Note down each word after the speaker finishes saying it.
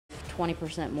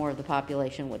20% more of the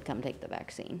population would come take the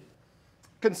vaccine.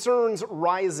 Concerns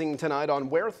rising tonight on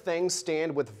where things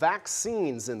stand with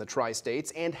vaccines in the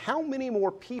tri-states and how many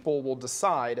more people will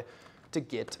decide to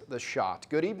get the shot.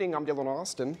 Good evening, I'm Dylan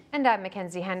Austin. And I'm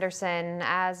Mackenzie Henderson.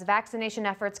 As vaccination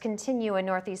efforts continue in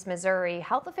Northeast Missouri,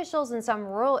 health officials in some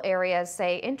rural areas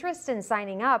say interest in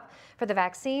signing up for the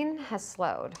vaccine has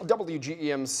slowed.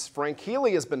 WGEM's Frank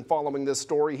Healy has been following this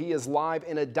story. He is live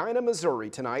in Edina, Missouri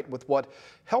tonight with what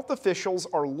health officials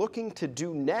are looking to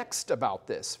do next about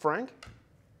this. Frank?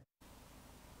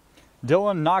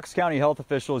 Dylan, Knox County health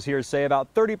officials here say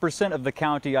about 30% of the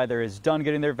county either is done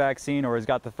getting their vaccine or has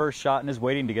got the first shot and is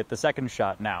waiting to get the second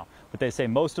shot now. But they say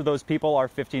most of those people are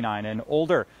 59 and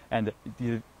older, and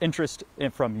the interest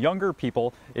from younger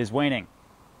people is waning.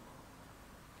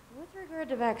 With regard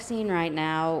to vaccine right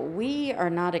now, we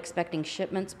are not expecting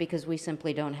shipments because we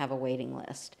simply don't have a waiting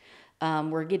list.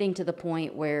 We're getting to the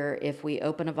point where if we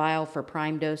open a vial for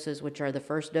prime doses, which are the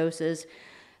first doses,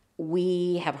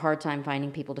 we have a hard time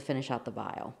finding people to finish out the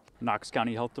vial. Knox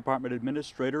County Health Department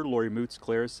Administrator Lori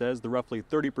Moots-Clare says the roughly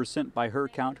 30% by her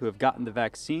count who have gotten the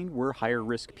vaccine were higher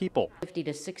risk people. 50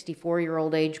 to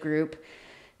 64-year-old age group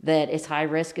that is high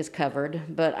risk is covered,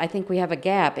 but I think we have a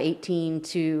gap, 18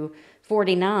 to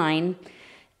 49,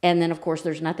 and then of course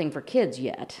there's nothing for kids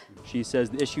yet. She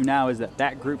says the issue now is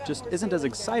that group just isn't as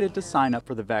excited to sign up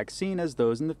for the vaccine as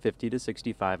those in the 50 to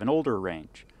 65 and older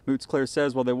range. Moots-Clare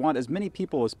says while they want as many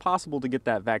people as possible to get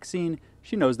that vaccine,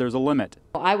 she knows there's a limit.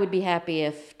 I would be happy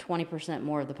if 20%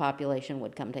 more of the population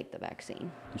would come take the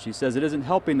vaccine. She says it isn't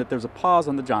helping that there's a pause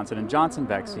on the Johnson & Johnson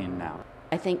vaccine now.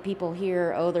 I think people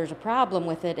hear, oh, there's a problem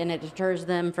with it, and it deters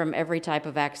them from every type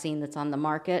of vaccine that's on the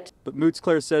market. But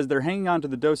Moots-Clare says they're hanging on to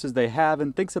the doses they have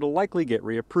and thinks it'll likely get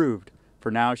reapproved.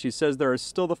 For now, she says there are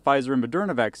still the Pfizer and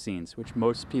Moderna vaccines, which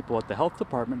most people at the health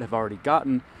department have already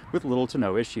gotten with little to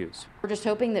no issues. We're just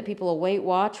hoping that people will wait,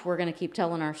 watch. We're going to keep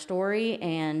telling our story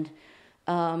and,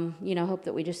 hope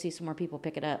that we just see some more people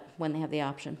pick it up when they have the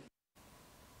option.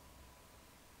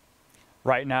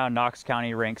 Right now, Knox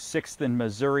County ranks 6th in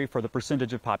Missouri for the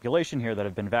percentage of population here that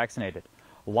have been vaccinated.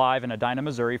 Live in Edina,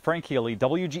 Missouri, Frank Healy,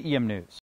 WGEM News.